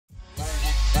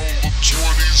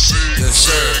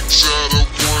sacks out of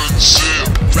one zip.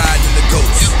 Riding the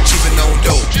ghost, cheaping on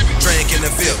dope, drinking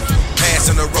the fifth,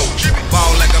 passing the road.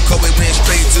 Ball like I'm Kobe, went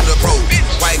straight to the pro.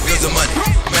 White goods of money,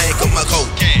 bank on my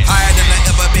coat. Higher than I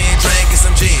ever been, drinking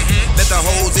some gin. Let the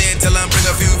hoes in till I bring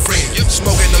a few friends.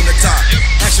 Smoking on the top,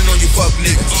 action on you fuck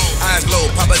niggas. Eyes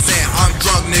low, Papa saying I'm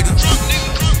drunk nigga.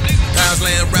 Pounds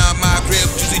laying around.